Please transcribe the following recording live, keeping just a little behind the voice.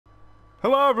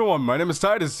Hello everyone, my name is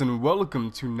Titus and welcome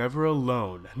to Never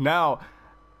Alone. Now,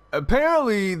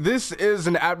 apparently this is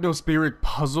an atmospheric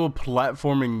puzzle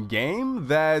platforming game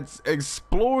that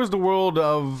explores the world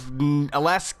of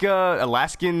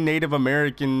Alaskan Native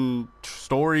American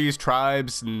stories,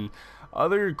 tribes, and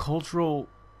other cultural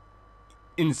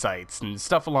insights and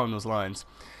stuff along those lines.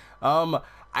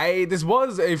 This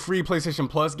was a free PlayStation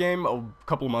Plus game a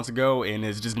couple of months ago and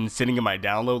has just been sitting in my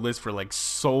download list for like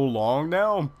so long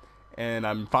now. And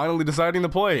I'm finally deciding to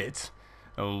play it.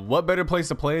 What better place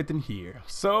to play it than here?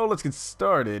 So let's get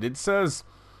started. It says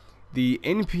the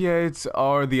Inupiats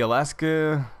are the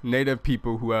Alaska Native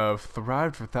people who have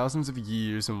thrived for thousands of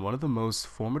years in one of the most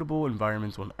formidable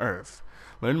environments on Earth.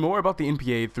 Learn more about the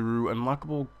Inupiat through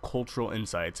unlockable cultural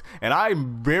insights. And I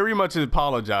very much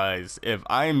apologize if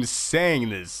I'm saying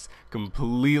this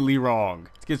completely wrong.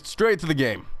 Let's get straight to the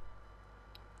game.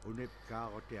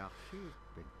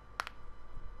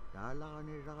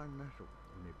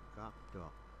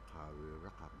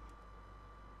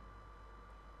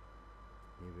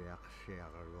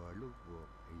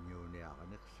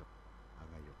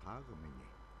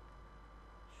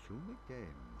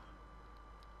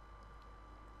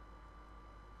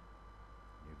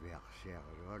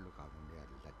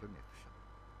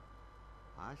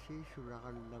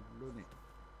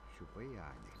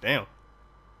 Damn.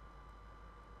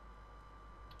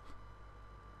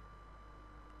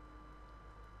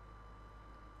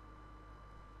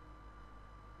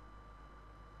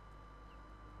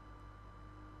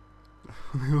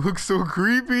 It looks so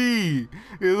creepy.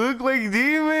 It looked like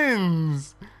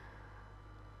demons.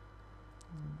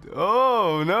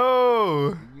 Oh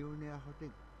no.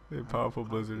 A powerful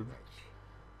blizzard.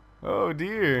 Oh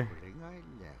dear.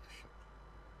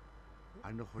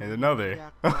 And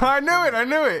another. I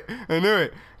knew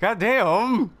it. God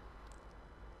damn.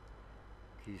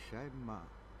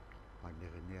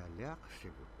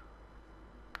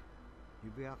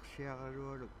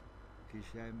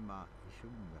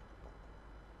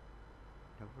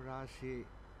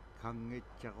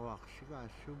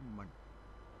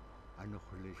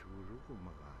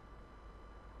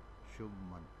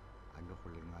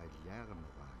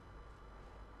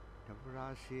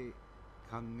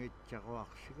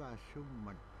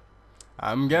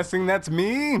 I'm guessing that's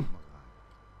me.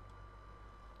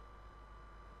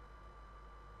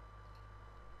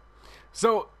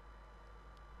 So,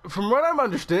 from what I'm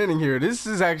understanding here, this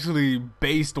is actually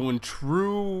based on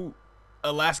true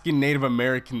Alaskan Native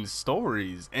American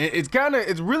stories, and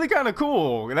it's really kind of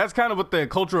cool. And that's kind of what the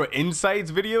cultural insights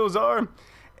videos are,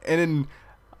 and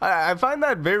I find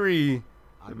that very.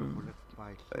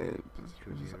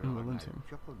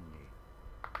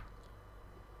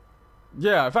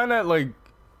 Yeah, I find that like.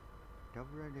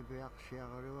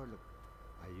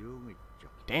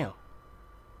 Damn.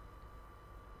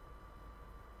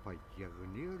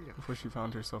 Before she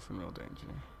found herself in real danger.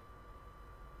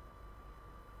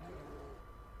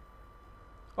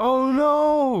 Oh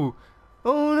no!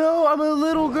 Oh no! I'm a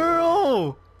little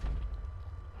girl.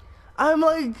 I'm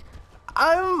only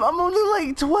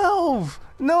like 12.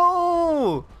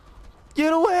 No!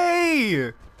 Get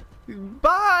away!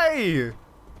 Bye!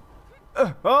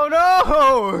 Oh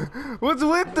no! What's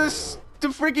with the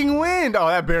freaking wind? Oh,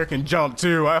 that bear can jump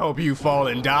too. I hope you fall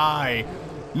and die.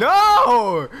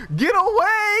 No! Get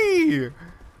away!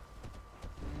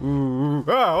 Ooh,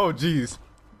 oh, jeez.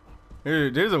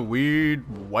 There's a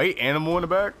weird white animal in the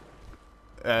back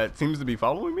that seems to be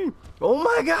following me. Oh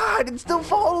my god, it's still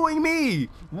following me!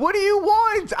 What do you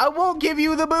want? I won't give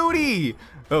you the booty!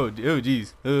 Oh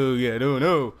jeez. Oh yeah,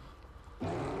 no.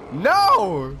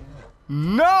 No!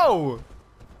 No!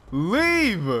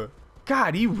 Leave!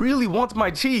 God, he really wants my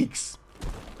cheeks.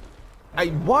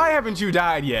 Why haven't you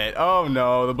died yet? Oh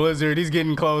no, the blizzard, he's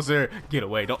getting closer. Get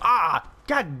away, don't.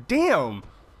 God damn.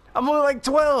 I'm only like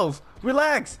 12.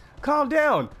 Relax, calm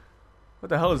down. What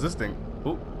the hell is this thing?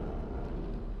 Ooh.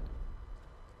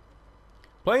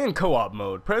 Play in co-op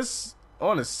mode. Press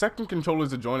on a second controller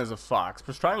to join as a fox.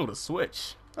 Press triangle to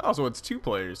switch. Oh, so it's 2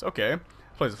 players. Okay.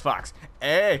 Plays a fox.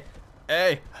 Hey.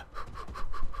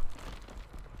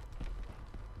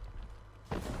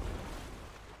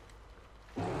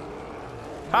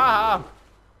 Haha!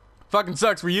 Fucking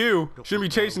sucks for you. Shouldn't be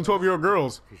chasing 12-year-old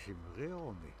girls.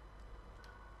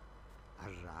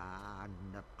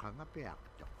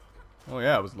 Oh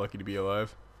yeah, I was lucky to be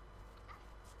alive.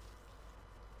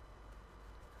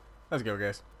 Let's go,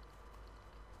 guys.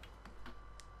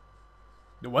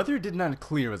 The weather did not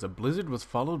clear as a blizzard was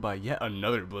followed by yet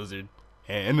another blizzard.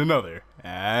 And another.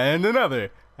 And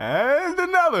another. And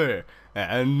another.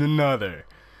 And another.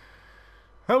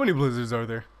 How many blizzards are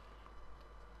there?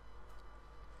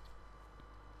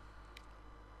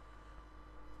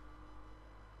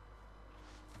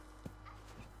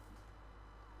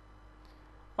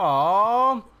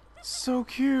 Aww, so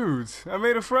cute. I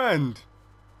made a friend.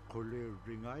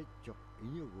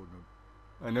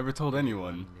 I never told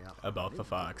anyone about the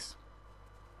fox.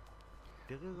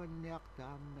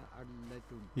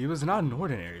 He was not an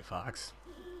ordinary fox.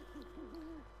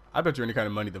 I bet you any kind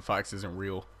of money the fox isn't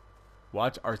real.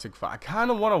 Watch Arctic Fox. I kind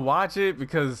of want to watch it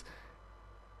because,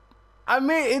 I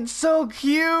mean, it's so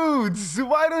cute.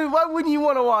 Why wouldn't you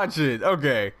want to watch it?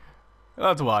 Okay,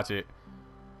 let's watch it.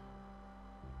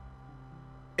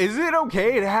 Is it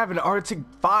okay to have an Arctic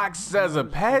fox as a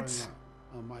pet?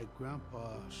 My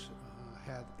grandpa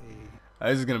had a...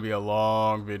 This is gonna be a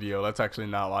long video. Let's actually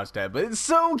not watch that. But it's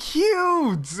so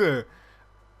cute.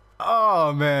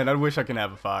 Oh man, I wish I could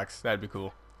have a fox. That'd be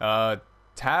cool.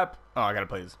 Tap. Oh, I gotta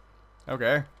play this.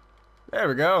 Okay. There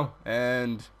we go.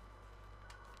 And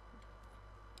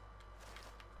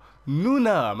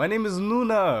Nuna. My name is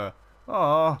Nuna.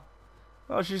 Oh,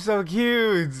 she's so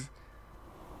cute.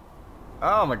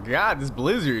 Oh my god, this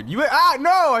blizzard. No,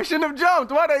 I shouldn't have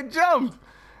jumped. Why'd I jump?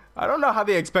 I don't know how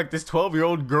they expect this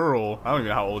 12-year-old girl. I don't even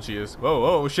know how old she is.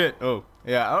 Whoa, shit. Oh,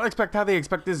 yeah. I don't expect how they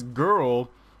expect this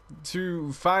girl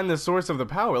to find the source of the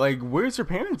power. Like, where's her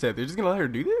parents at? They're just gonna let her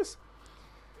do this?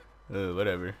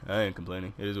 Whatever. I ain't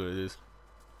complaining. It is what it is.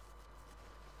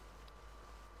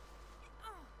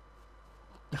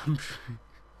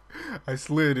 I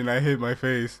slid and I hit my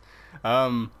face.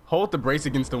 Hold the brace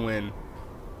against the wind.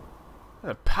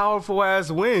 A powerful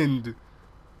ass wind.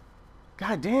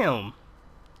 God damn.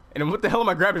 And then what the hell am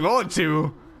I grabbing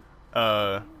onto?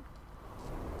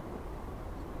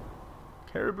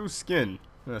 Caribou skin.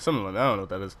 Something like that. I don't know what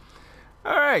that is.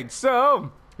 Alright,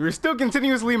 so we're still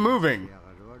continuously moving.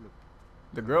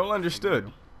 The girl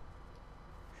understood.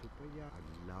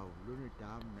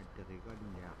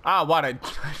 What? I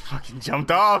fucking jumped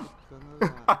off.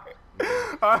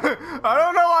 I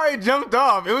don't know why I jumped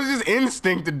off. It was just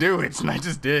instinct to do it, and I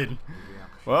just did.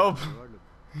 Well,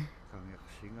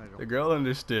 the girl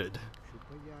understood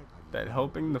that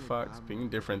helping the fox being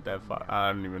different.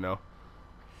 I don't even know.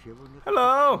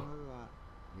 Hello.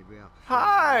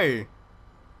 Hi.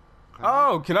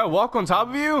 Oh, can I walk on top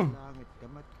of you?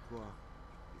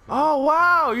 Oh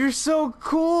wow, you're so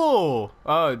cool.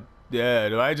 Yeah.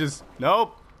 Do I just?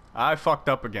 Nope. I fucked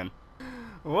up again.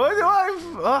 What do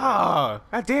I?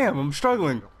 God damn, I'm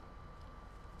struggling.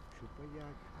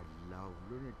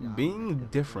 Being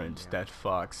different, that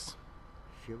fox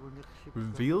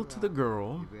revealed to the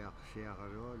girl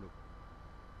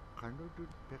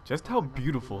just how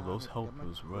beautiful those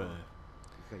helpers were.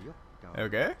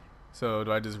 Okay, so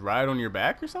do I just ride on your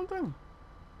back or something?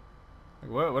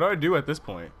 Like, what do I do at this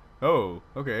point? Oh,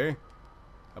 okay.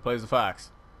 I play as the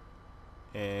fox.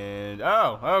 And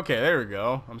okay, there we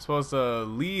go. I'm supposed to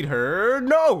lead her.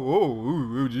 No!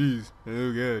 Oh, jeez.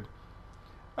 Oh, good.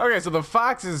 Okay, so the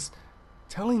fox is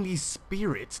telling these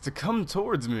spirits to come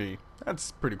towards me.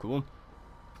 That's pretty cool.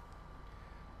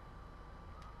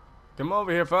 Come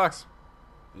over here, fox.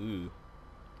 Ooh.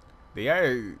 The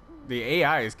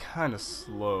AI is kind of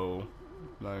slow.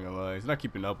 Not gonna lie, it's not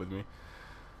keeping up with me.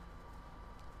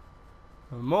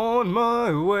 I'm on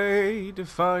my way to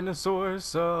find the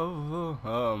source of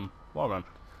wall run.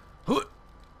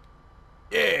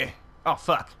 Yeah. Oh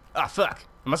fuck. Am I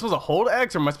supposed to hold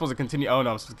X or am I supposed to continue? Oh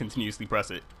no, I'm supposed to continuously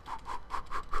press it.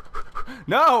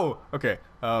 No. Okay.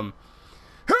 I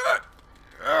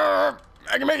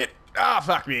can make it.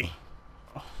 Fuck me.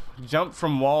 Jump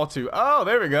from wall to. Oh,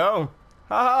 there we go.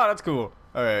 Haha, that's cool.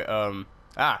 All right.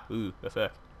 Ooh, the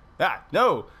fuck.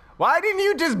 No. Why didn't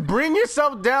you just bring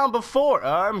yourself down before?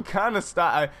 I'm kind of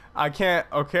stuck. I can't.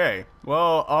 Okay.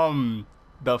 Well,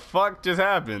 the fuck just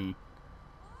happened?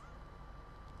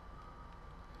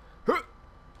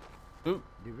 Ooh.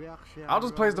 I'll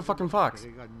just play as the fucking fox.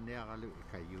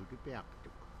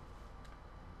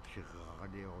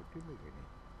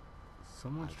 So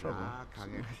much trouble. I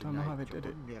don't know how they did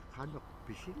it.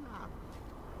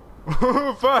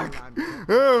 Oh fuck!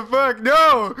 Oh fuck!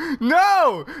 No!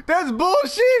 No! That's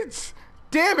bullshit!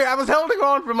 Damn it! I was holding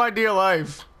on for my dear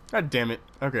life. God damn it.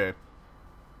 Okay.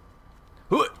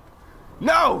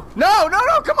 No!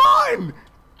 Come on!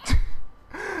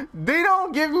 They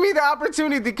don't give me the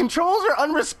opportunity. The controls are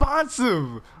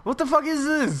unresponsive. What the fuck is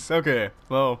this? Okay.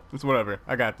 Well, it's whatever.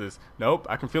 I got this. Nope.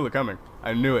 I can feel it coming.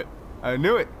 I knew it.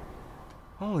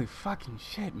 Holy fucking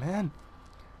shit, man.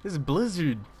 This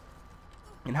blizzard.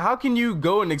 And how can you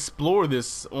go and explore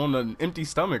this on an empty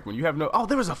stomach when you have no... Oh,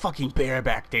 there was a fucking bear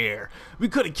back there. We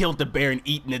could have killed the bear and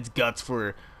eaten its guts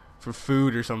for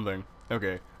food or something.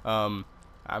 Okay. I'm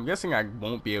guessing I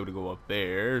won't be able to go up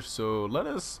there. So let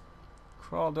us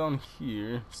crawl down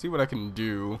here. See what I can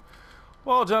do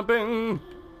while jumping.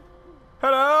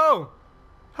 Hello!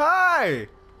 Hi!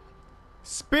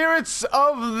 Spirits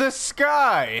of the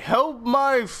sky, help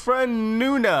my friend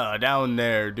Nuna down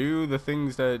there do the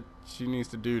things that she needs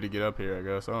to do to get up here, I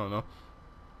guess. I don't know.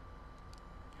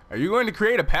 Are you going to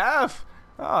create a path?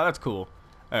 Oh, that's cool.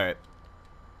 Alright.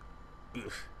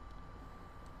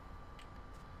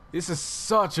 This is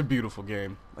such a beautiful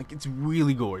game. Like, it's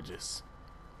really gorgeous.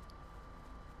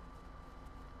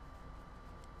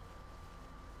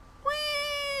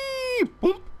 Whee!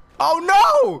 Boom. Oh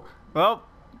no! Well,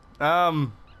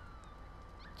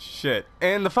 shit.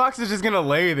 And the fox is just gonna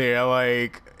lay there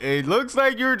like, it looks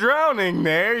like you're drowning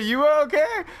there. You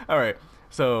okay? Alright.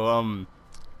 So,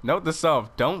 note to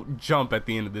self, don't jump at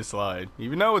the end of this slide.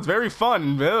 Even though it's very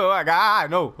fun.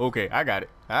 No. Okay, I got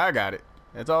it.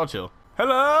 It's all chill.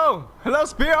 Hello? Hello,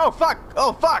 Spear? Oh,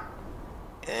 fuck.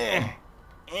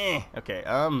 Okay,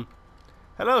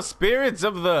 hello, spirits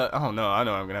of the... Oh, no, I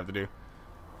know what I'm gonna have to do.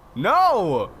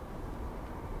 No!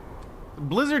 The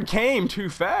blizzard came too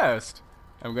fast.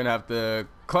 I'm gonna have to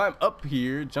climb up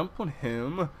here, jump on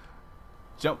him.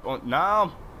 Jump on...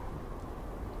 Now.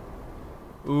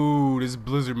 Ooh, this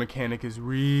blizzard mechanic is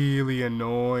really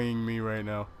annoying me right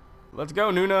now. Let's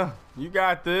go, Nuna. You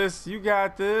got this.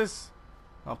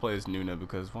 I'll play as Nuna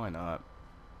because why not?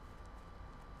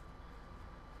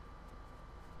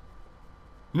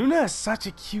 Nuna is such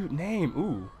a cute name.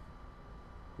 Ooh.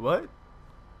 What?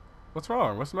 What's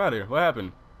wrong? What's the matter? What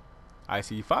happened? I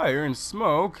see fire and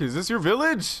smoke. Is this your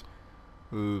village?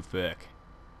 Ooh, fuck.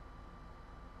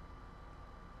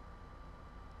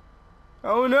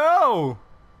 Oh no!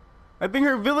 I think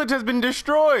her village has been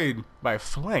destroyed by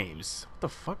flames. What the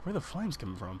fuck? Where the flames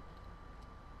coming from?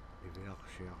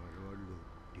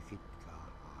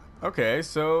 Okay,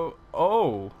 so...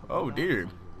 Oh dear.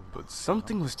 But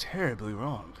something was terribly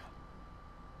wrong.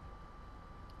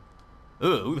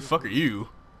 Ugh, who the fuck are you?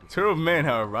 Terrible man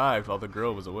how arrived while the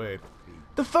girl was away.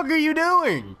 The fuck are you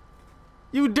doing?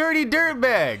 You dirty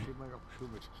dirtbag!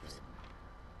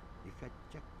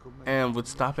 And would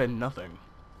stop at nothing.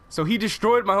 So he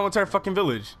destroyed my whole entire fucking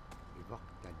village.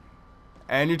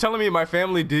 And you're telling me my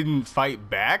family didn't fight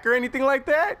back or anything like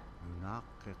that?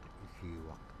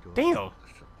 Damn.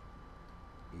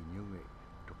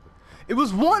 It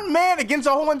was one man against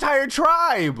a whole entire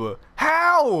tribe.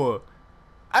 How?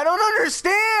 I don't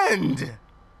understand.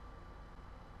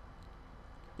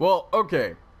 Well,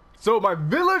 okay. So my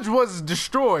village was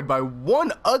destroyed by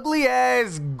one ugly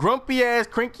ass, grumpy ass,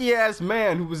 cranky ass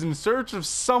man who was in search of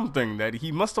something that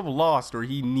he must have lost or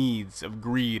he needs, of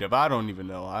greed, of I don't even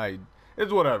know.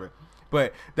 It's whatever.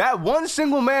 But that one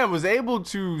single man was able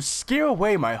to scare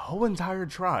away my whole entire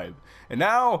tribe. And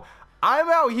now I'm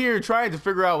out here trying to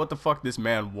figure out what the fuck this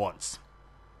man wants.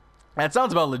 That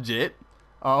sounds about legit.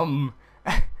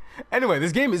 Anyway,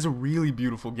 this game is a really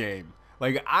beautiful game.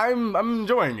 Like, I'm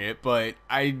enjoying it, but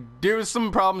there's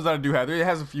some problems that I do have. It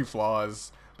has a few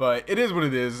flaws, but it is what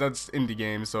it is. That's indie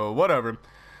game, so whatever.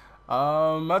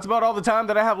 That's about all the time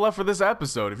that I have left for this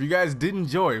episode. If you guys did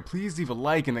enjoy, please leave a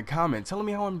like and a comment telling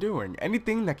me how I'm doing.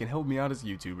 Anything that can help me out as a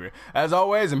YouTuber. As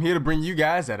always, I'm here to bring you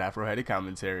guys that Afro-headed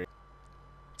commentary.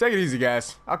 Take it easy,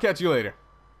 guys. I'll catch you later.